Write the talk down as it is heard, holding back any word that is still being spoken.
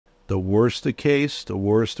The worse the case, the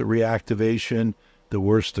worse the reactivation, the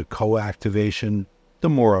worse the coactivation, the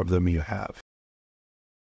more of them you have.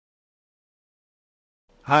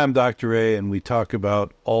 Hi, I'm Dr. A, and we talk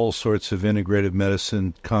about all sorts of integrative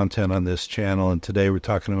medicine content on this channel, and today we're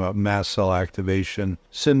talking about Mast Cell Activation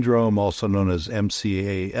Syndrome, also known as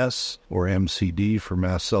MCAS or MCD for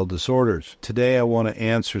Mast Cell Disorders. Today I want to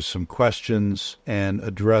answer some questions and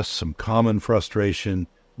address some common frustration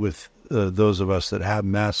with those of us that have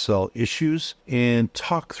mast cell issues and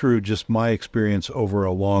talk through just my experience over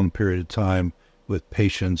a long period of time with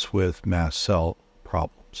patients with mast cell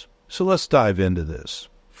problems. So let's dive into this.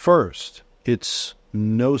 First, it's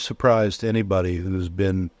no surprise to anybody who's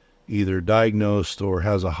been either diagnosed or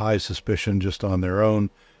has a high suspicion just on their own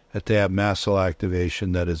that they have mast cell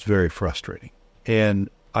activation that is very frustrating. And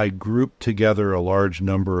I grouped together a large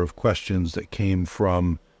number of questions that came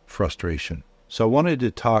from frustration. So I wanted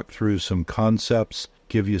to talk through some concepts,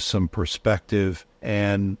 give you some perspective,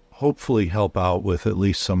 and hopefully help out with at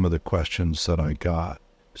least some of the questions that I got.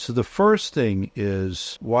 So the first thing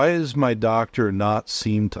is, why does my doctor not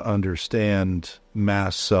seem to understand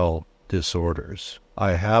mast cell disorders?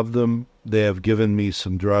 I have them. They have given me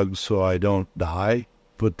some drugs so I don't die,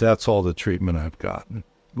 but that's all the treatment I've gotten.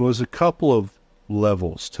 There's a couple of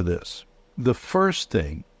levels to this. The first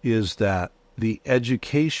thing is that the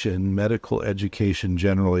education, medical education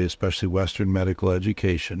generally, especially Western medical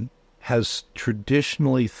education, has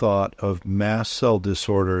traditionally thought of mast cell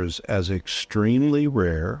disorders as extremely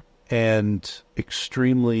rare and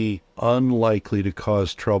extremely unlikely to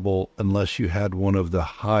cause trouble unless you had one of the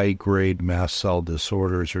high-grade mast cell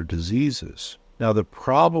disorders or diseases. Now, the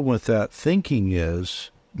problem with that thinking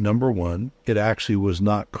is, number one, it actually was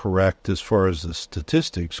not correct as far as the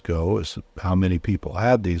statistics go, as how many people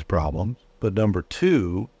had these problems. But number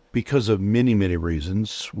two, because of many, many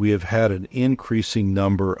reasons, we have had an increasing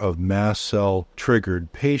number of mast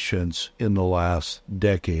cell-triggered patients in the last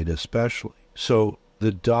decade especially. So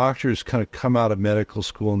the doctors kind of come out of medical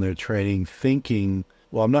school and their training thinking,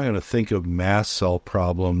 well, I'm not going to think of mast cell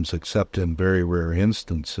problems except in very rare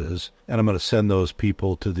instances, and I'm going to send those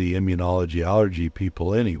people to the immunology allergy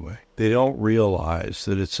people anyway. They don't realize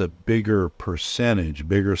that it's a bigger percentage,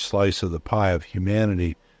 bigger slice of the pie of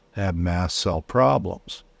humanity that have mast cell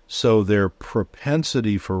problems. So their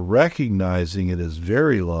propensity for recognizing it is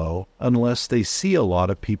very low unless they see a lot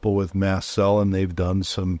of people with mast cell and they've done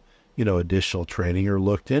some, additional training or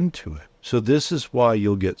looked into it. So this is why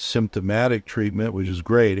you'll get symptomatic treatment, which is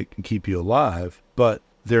great. It can keep you alive, but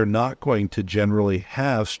they're not going to generally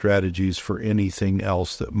have strategies for anything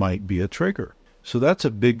else that might be a trigger. So that's a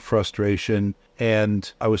big frustration.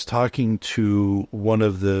 And I was talking to one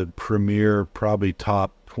of the premier, probably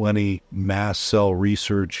top 20 mast cell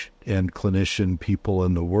research and clinician people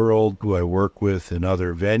in the world who I work with in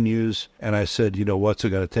other venues. And I said, what's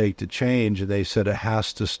it going to take to change? And they said it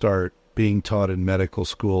has to start being taught in medical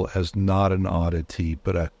school as not an oddity,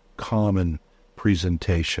 but a common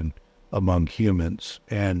presentation among humans.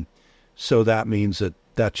 And so that means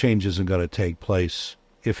that change isn't going to take place,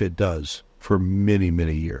 if it does, for many,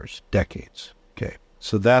 many years, decades. Okay.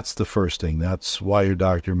 So that's the first thing. That's why your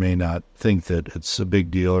doctor may not think that it's a big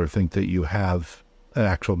deal or think that you have an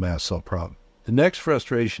actual mast cell problem. The next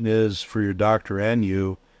frustration is, for your doctor and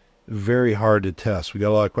you, very hard to test. We got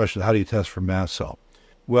a lot of questions. How do you test for mast cell?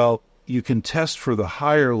 Well, you can test for the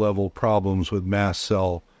higher level problems with mast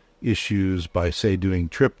cell issues by, say, doing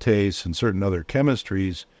tryptase and certain other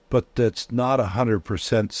chemistries, but that's not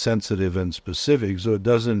 100% sensitive and specific, so it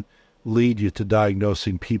doesn't lead you to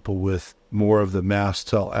diagnosing people with more of the Mast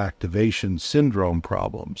Cell Activation Syndrome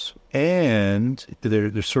problems. And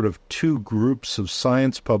there's sort of two groups of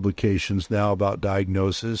science publications now about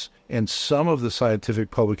diagnosis, and some of the scientific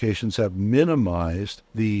publications have minimized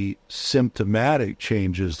the symptomatic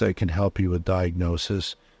changes that can help you with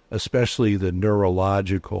diagnosis, especially the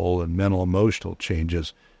neurological and mental emotional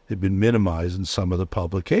changes have been minimized in some of the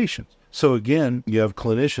publications. So again, you have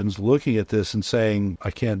clinicians looking at this and saying,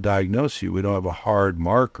 I can't diagnose you. We don't have a hard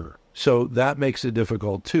marker. So that makes it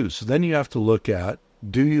difficult too. So then you have to look at,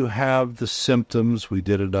 do you have the symptoms? We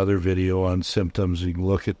did another video on symptoms. You can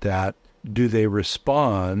look at that. Do they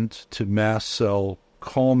respond to mast cell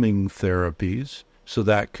calming therapies? So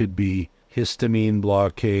that could be histamine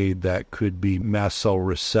blockade, that could be mast cell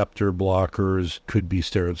receptor blockers, could be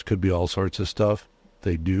steroids, could be all sorts of stuff.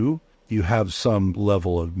 They do. You have some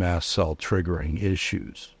level of mast cell triggering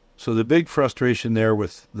issues. So the big frustration there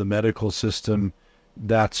with the medical system,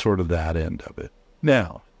 that's sort of that end of it.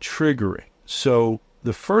 Now, triggering. So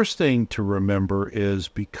the first thing to remember is,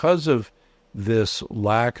 because of this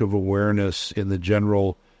lack of awareness in the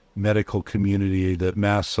general medical community that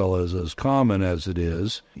mast cell is as common as it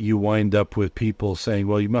is, you wind up with people saying,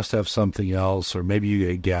 well, you must have something else, or maybe you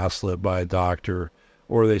get gaslit by a doctor,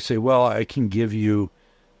 or they say, well, I can give you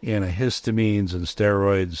antihistamines and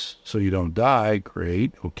steroids so you don't die.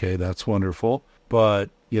 Great. Okay, that's wonderful. But,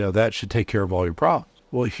 that should take care of all your problems.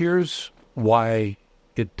 Well, here's why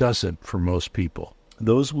it doesn't for most people.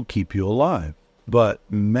 Those will keep you alive. But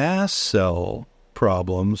mast cell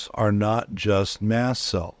problems are not just mast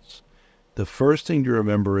cells. The first thing to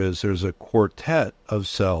remember is there's a quartet of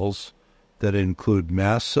cells that include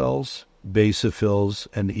mast cells, basophils,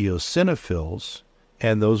 and eosinophils,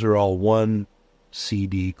 and those are all one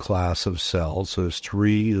CD class of cells, so there's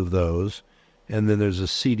 3 of those. And then there's a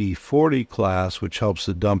CD40 class, which helps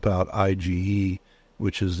to dump out IgE,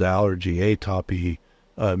 which is the allergy atopy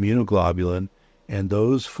immunoglobulin. And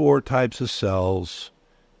those 4 types of cells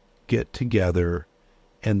get together,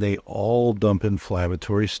 and they all dump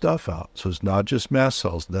inflammatory stuff out. So it's not just mast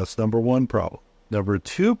cells. That's number 1 problem. Number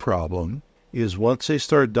 2 problem is once they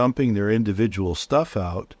start dumping their individual stuff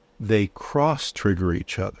out, they cross-trigger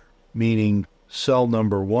each other, meaning cell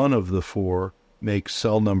number 1 of the 4 makes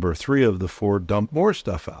cell number 3 of the 4 dump more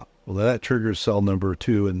stuff out. Well, that triggers cell number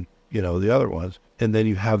 2 and, the other ones. And then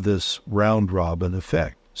you have this round-robin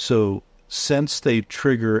effect. So since they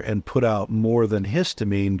trigger and put out more than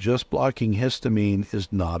histamine, just blocking histamine is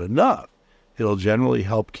not enough. It'll generally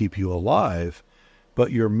help keep you alive,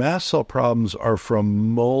 but your mast cell problems are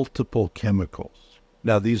from multiple chemicals.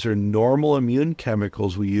 Now, these are normal immune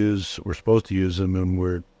chemicals we're supposed to use them when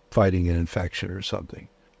we're fighting an infection or something.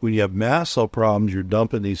 When you have mast cell problems, you're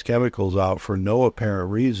dumping these chemicals out for no apparent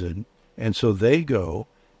reason, and so they go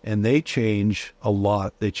and they change a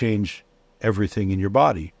lot. They change everything in your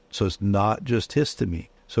body. So it's not just histamine.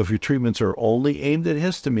 So if your treatments are only aimed at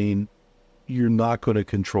histamine, you're not going to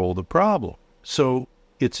control the problem. So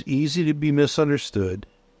it's easy to be misunderstood.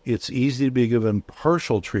 It's easy to be given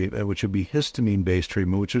partial treatment, which would be histamine-based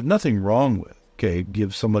treatment, which there's nothing wrong with. Okay,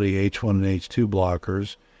 give somebody H1 and H2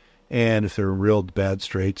 blockers, and if they're in real bad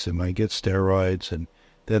straits, they might get steroids, and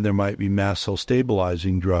then there might be mast cell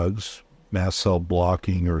stabilizing drugs, mast cell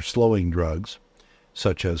blocking or slowing drugs,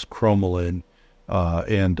 such as cromolyn,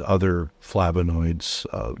 and other flavonoids,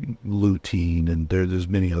 lutein, and there's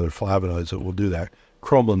many other flavonoids that will do that.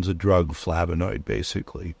 Cromolin's a drug flavonoid,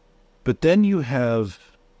 basically. But then you have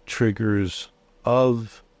triggers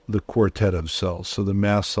of the quartet of cells, so the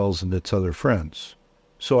mast cells and its other friends.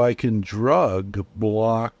 So I can drug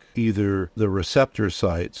block either the receptor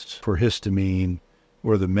sites for histamine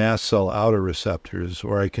or the mast cell outer receptors,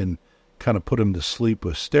 or I can kind of put them to sleep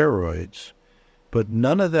with steroids. But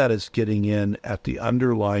none of that is getting in at the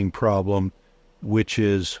underlying problem, which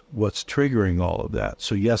is what's triggering all of that.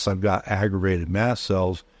 So yes, I've got aggravated mast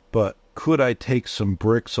cells, but could I take some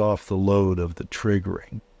bricks off the load of the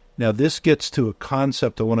triggering? Now, this gets to a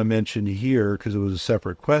concept I want to mention here because it was a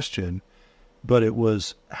separate question, but it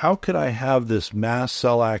was, how could I have this mast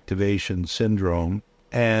cell activation syndrome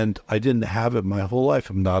and I didn't have it my whole life?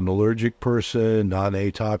 I'm not an allergic person, not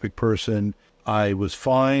an atopic person. I was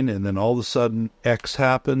fine, and then all of a sudden X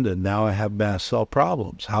happened, and now I have mast cell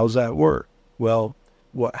problems. How's that work? Well,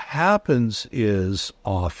 what happens is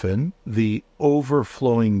often the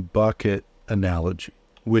overflowing bucket analogy,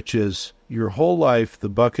 which is your whole life the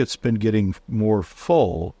bucket's been getting more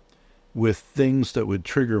full with things that would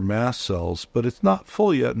trigger mast cells, but it's not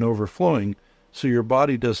full yet and overflowing, so your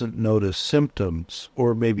body doesn't notice symptoms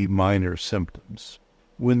or maybe minor symptoms.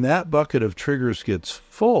 When that bucket of triggers gets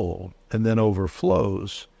full and then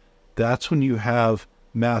overflows, that's when you have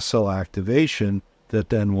mast cell activation that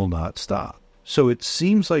then will not stop. So it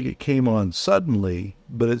seems like it came on suddenly,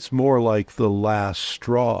 but it's more like the last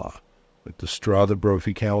straw, like the straw that broke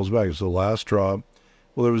the camel's back. It's the last straw.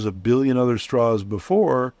 Well, there was a billion other straws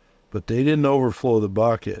before, but they didn't overflow the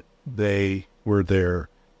bucket. They were there,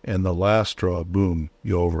 and the last straw, boom,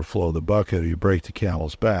 you overflow the bucket or you break the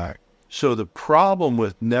camel's back. So the problem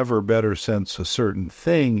with never better sense a certain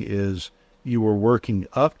thing is you were working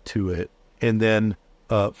up to it, and then,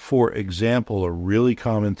 for example, a really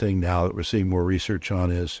common thing now that we're seeing more research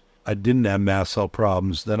on is I didn't have mast cell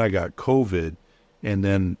problems, then I got COVID, and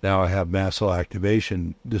then now I have mast cell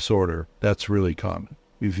activation disorder. That's really common.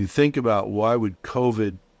 If you think about why would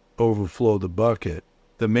COVID overflow the bucket,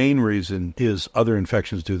 the main reason is other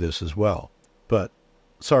infections do this as well. But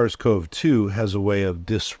SARS-CoV-2 has a way of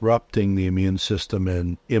disrupting the immune system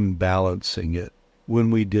and imbalancing it.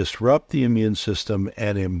 When we disrupt the immune system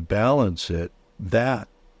and imbalance it, that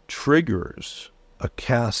triggers a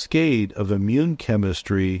cascade of immune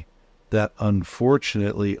chemistry that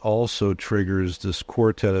unfortunately also triggers this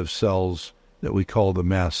quartet of cells that we call the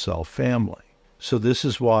mast cell family. So this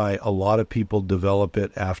is why a lot of people develop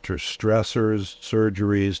it after stressors,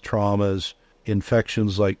 surgeries, traumas,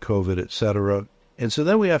 infections like COVID, etc. And so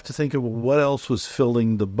then we have to think of what else was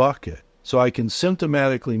filling the bucket. So I can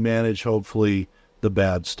symptomatically manage, hopefully, the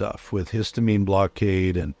bad stuff with histamine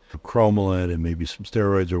blockade and cromolyn and maybe some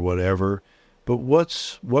steroids or whatever. But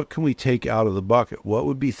what can we take out of the bucket? What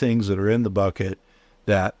would be things that are in the bucket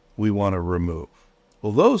that we want to remove?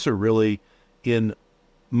 Well, those are really in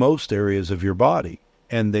most areas of your body,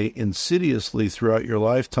 and they insidiously throughout your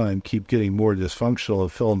lifetime keep getting more dysfunctional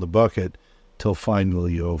and fill in the bucket till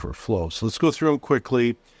finally you overflow. So let's go through them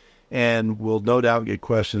quickly, and we'll no doubt get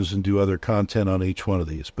questions and do other content on each one of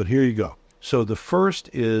these. But here you go. So the first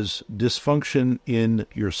is dysfunction in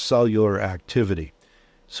your cellular activity.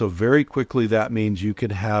 So very quickly, that means you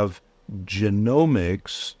could have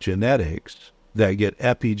genetics, that get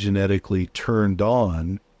epigenetically turned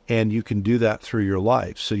on, and you can do that through your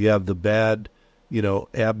life. So you have the bad,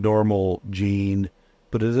 abnormal gene,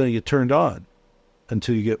 but it doesn't get turned on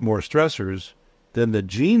until you get more stressors. Then the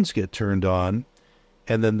genes get turned on,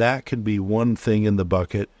 and then that can be one thing in the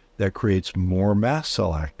bucket that creates more mast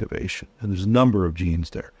cell activation. And there's a number of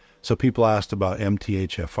genes there. So people asked about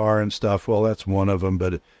MTHFR and stuff. Well, that's one of them,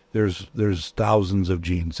 but there's thousands of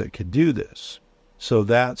genes that could do this. So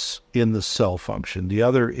that's in the cell function. The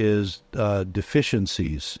other is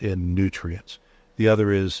deficiencies in nutrients. The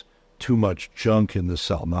other is too much junk in the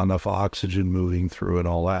cell, not enough oxygen moving through and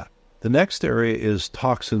all that. The next area is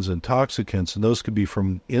toxins and toxicants, and those could be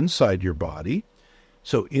from inside your body.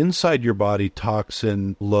 So inside your body,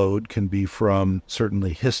 toxin load can be from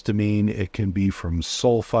certainly histamine, it can be from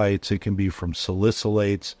sulfites, it can be from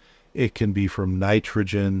salicylates, it can be from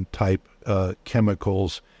nitrogen type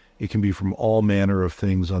chemicals, it can be from all manner of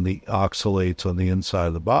things on the oxalates on the inside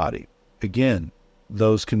of the body. Again,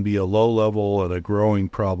 those can be a low level and a growing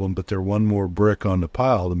problem, but they're one more brick on the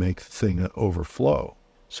pile to make the thing overflow.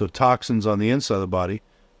 So toxins on the inside of the body,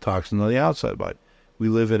 toxins on the outside of the body. We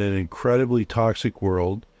live in an incredibly toxic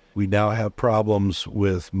world. We now have problems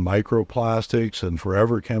with microplastics and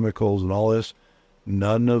forever chemicals and all this.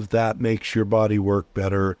 None of that makes your body work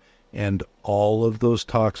better, and all of those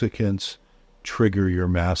toxicants trigger your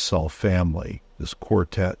mast cell family, this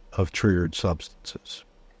quartet of triggered substances.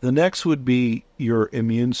 The next would be your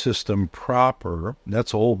immune system proper.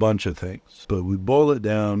 That's a whole bunch of things, but we boil it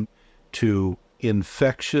down to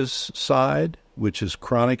infectious side, which is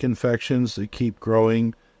chronic infections that keep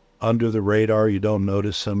growing under the radar. You don't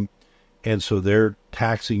notice them. And so they're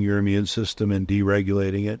taxing your immune system and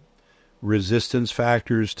deregulating it. Resistance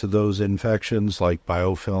factors to those infections like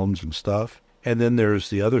biofilms and stuff. And then there's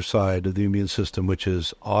the other side of the immune system, which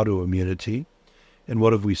is autoimmunity. And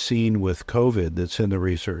what have we seen with COVID that's in the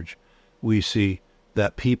research? We see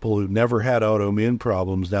that people who never had autoimmune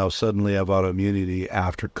problems now suddenly have autoimmunity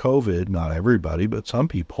after COVID. Not everybody, but some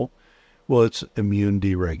people. Well, it's immune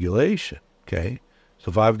deregulation, okay?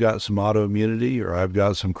 So if I've got some autoimmunity or I've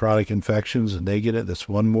got some chronic infections and they get it, that's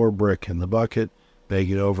one more brick in the bucket, they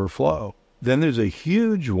get overflow. Then there's a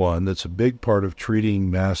huge one that's a big part of treating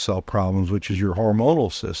mast cell problems, which is your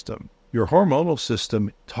hormonal system. Your hormonal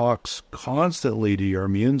system talks constantly to your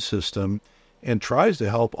immune system and tries to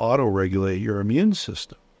help auto-regulate your immune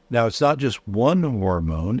system. Now, it's not just one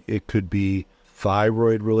hormone. It could be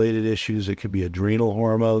thyroid-related issues. It could be adrenal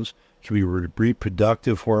hormones. It could be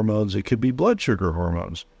reproductive hormones. It could be blood sugar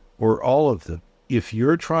hormones, or all of them. If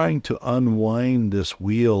you're trying to unwind this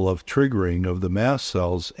wheel of triggering of the mast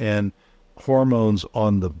cells and hormones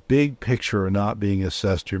on the big picture are not being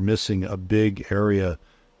assessed, you're missing a big area,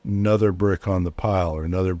 another brick on the pile or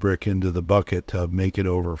another brick into the bucket to make it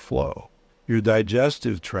overflow. Your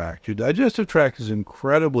digestive tract. Your digestive tract is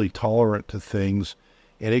incredibly tolerant to things,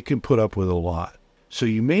 and it can put up with a lot. So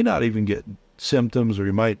you may not even get symptoms, or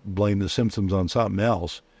you might blame the symptoms on something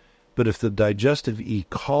else. But if the digestive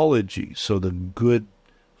ecology, so the good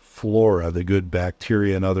flora, the good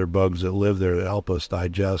bacteria and other bugs that live there that help us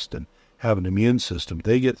digest and have an immune system,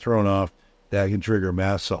 they get thrown off, that can trigger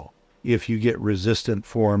mast cell. If you get resistant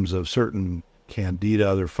forms of certain candida,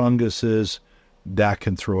 other funguses, that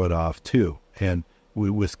can throw it off too. And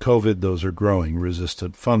with COVID, those are growing.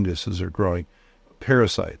 Resistant funguses are growing.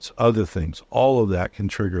 Parasites, other things, all of that can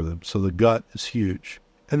trigger them. So the gut is huge.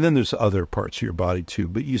 And then there's other parts of your body too.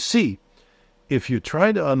 But you see, if you're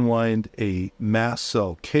trying to unwind a mast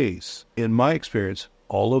cell case, in my experience,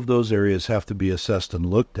 all of those areas have to be assessed and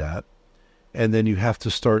looked at. And then you have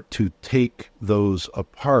to start to take those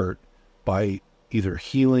apart by either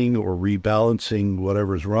healing or rebalancing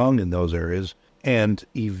whatever's wrong in those areas And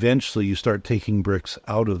eventually you start taking bricks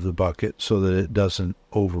out of the bucket so that it doesn't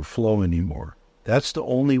overflow anymore. That's the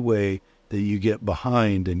only way that you get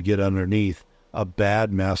behind and get underneath a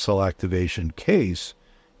bad mast cell activation case,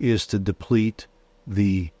 is to deplete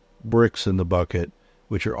the bricks in the bucket,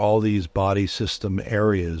 which are all these body system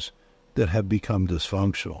areas that have become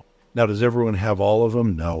dysfunctional. Now, does everyone have all of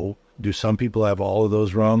them? No. Do some people have all of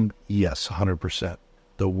those wrong? Yes, 100%.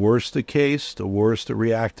 The worse the case, the worse the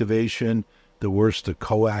reactivation, the worse the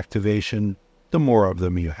coactivation, the more of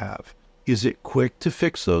them you have. Is it quick to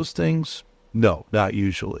fix those things? No, not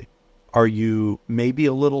usually. Are you maybe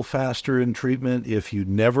a little faster in treatment if you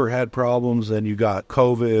never had problems, then you got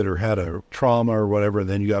COVID or had a trauma or whatever,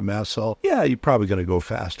 then you got mast cell? Yeah, you're probably going to go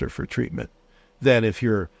faster for treatment than if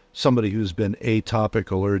you're somebody who's been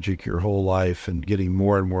atopic allergic your whole life and getting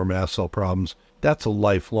more and more mast cell problems. That's a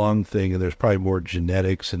lifelong thing, and there's probably more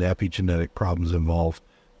genetics and epigenetic problems involved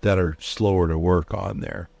that are slower to work on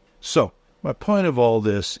there. So my point of all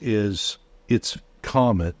this is it's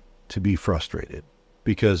common to be frustrated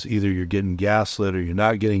because either you're getting gaslit or you're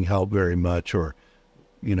not getting help very much or,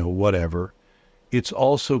 whatever. It's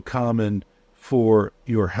also common for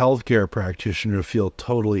your healthcare practitioner to feel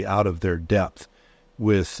totally out of their depth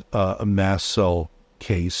with a mast cell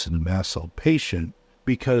case and a mast cell patient,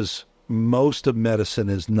 because most of medicine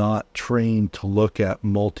is not trained to look at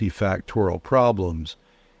multifactorial problems.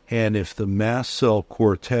 And if the mast cell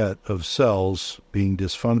quartet of cells being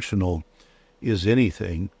dysfunctional is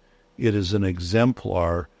anything, it is an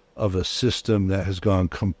exemplar of a system that has gone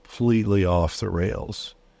completely off the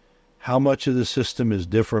rails. How much of the system is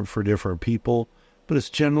different for different people, but it's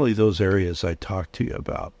generally those areas I talked to you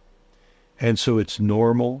about. And so it's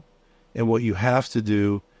normal, and what you have to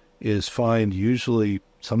do is find usually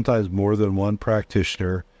sometimes more than one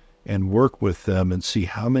practitioner and work with them and see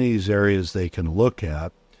how many of these areas they can look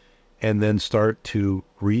at, and then start to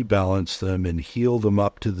rebalance them and heal them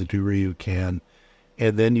up to the degree you can.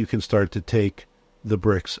 And then you can start to take the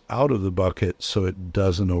bricks out of the bucket so it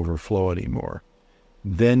doesn't overflow anymore.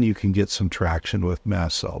 Then you can get some traction with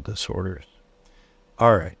mast cell disorders.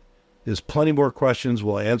 All right. There's plenty more questions.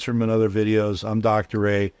 We'll answer them in other videos. I'm Dr.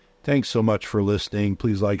 Ray. Thanks so much for listening.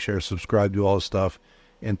 Please like, share, subscribe, do all this stuff.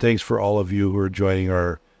 And thanks for all of you who are joining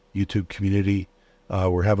our YouTube community.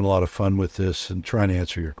 We're having a lot of fun with this and trying to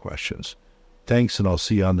answer your questions. Thanks, and I'll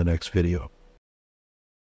see you on the next video.